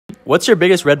What's your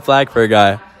biggest red flag for a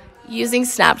guy? Using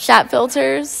Snapchat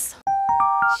filters.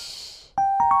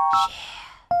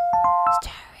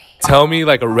 Tell me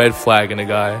like a red flag in a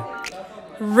guy.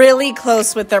 Really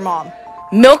close with their mom.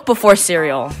 Milk before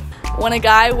cereal. When a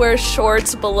guy wears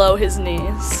shorts below his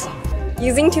knees.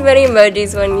 Using too many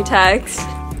emojis when you text.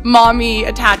 Mommy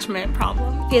attachment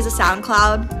problem. He has a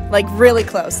SoundCloud. Like really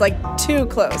close, like too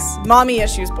close. Mommy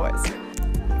issues, boys.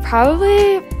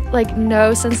 Probably like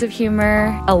no sense of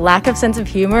humor. A lack of sense of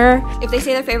humor. If they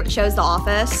say their favorite show is The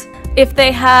Office. If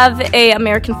they have a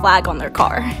American flag on their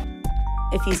car.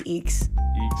 If he's eeks.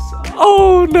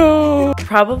 Oh no.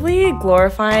 Probably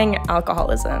glorifying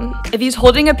alcoholism. If he's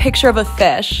holding a picture of a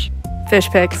fish. Fish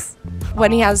pics.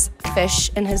 When he has fish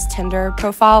in his Tinder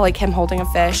profile, like him holding a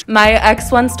fish. My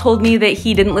ex once told me that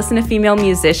he didn't listen to female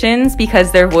musicians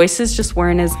because their voices just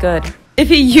weren't as good. If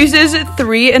he uses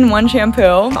 3-in-1 shampoo.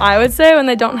 I would say when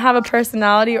they don't have a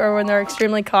personality or when they're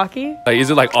extremely cocky. Like, is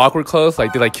it like awkward close?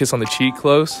 Like they like kiss on the cheek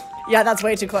close? Yeah, that's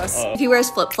way too close. If he wears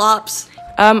flip-flops.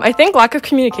 I think lack of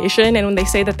communication, and when they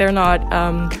say that they're not,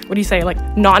 what do you say, like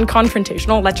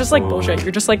non-confrontational, that's just like bullshit.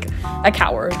 You're just like a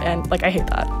coward, and like I hate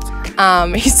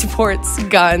that. He supports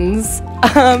guns.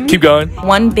 Keep going.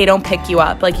 1, they don't pick you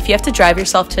up. Like if you have to drive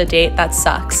yourself to a date, that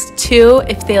sucks. 2,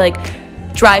 if they like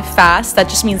drive fast, that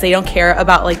just means they don't care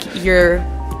about like your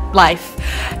life.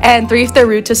 And 3, if they're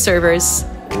rude to servers.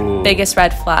 Ooh. Biggest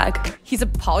red flag. He's a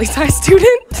poli-sci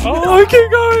student. Oh,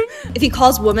 keep going. If he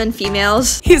calls women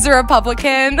females. He's a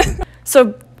Republican.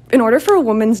 So in order for a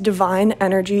woman's divine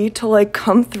energy to like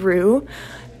come through,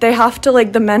 they have to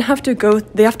like, the men have to go,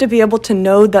 they have to be able to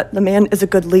know that the man is a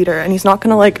good leader and he's not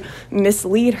gonna like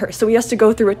mislead her. So he has to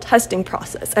go through a testing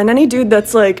process. And any dude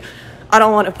that's like, I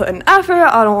don't want to put in effort,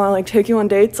 I don't want to like take you on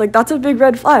dates, like that's a big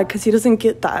red flag because he doesn't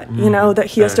get that, you know, that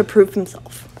he has to prove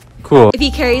himself. Cool. If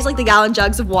he carries like the gallon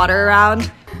jugs of water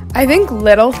around. I think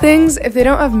little things, if they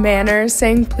don't have manners,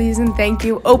 saying please and thank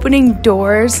you, opening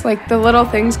doors, like the little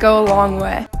things go a long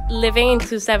way. Living in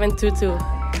 2722.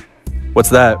 What's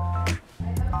that?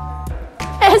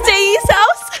 SAE's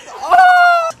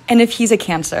house. And if he's a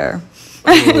Cancer.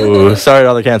 Ooh, sorry to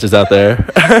all the cancers out there.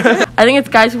 I think it's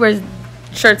guys who wear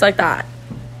shirts like that.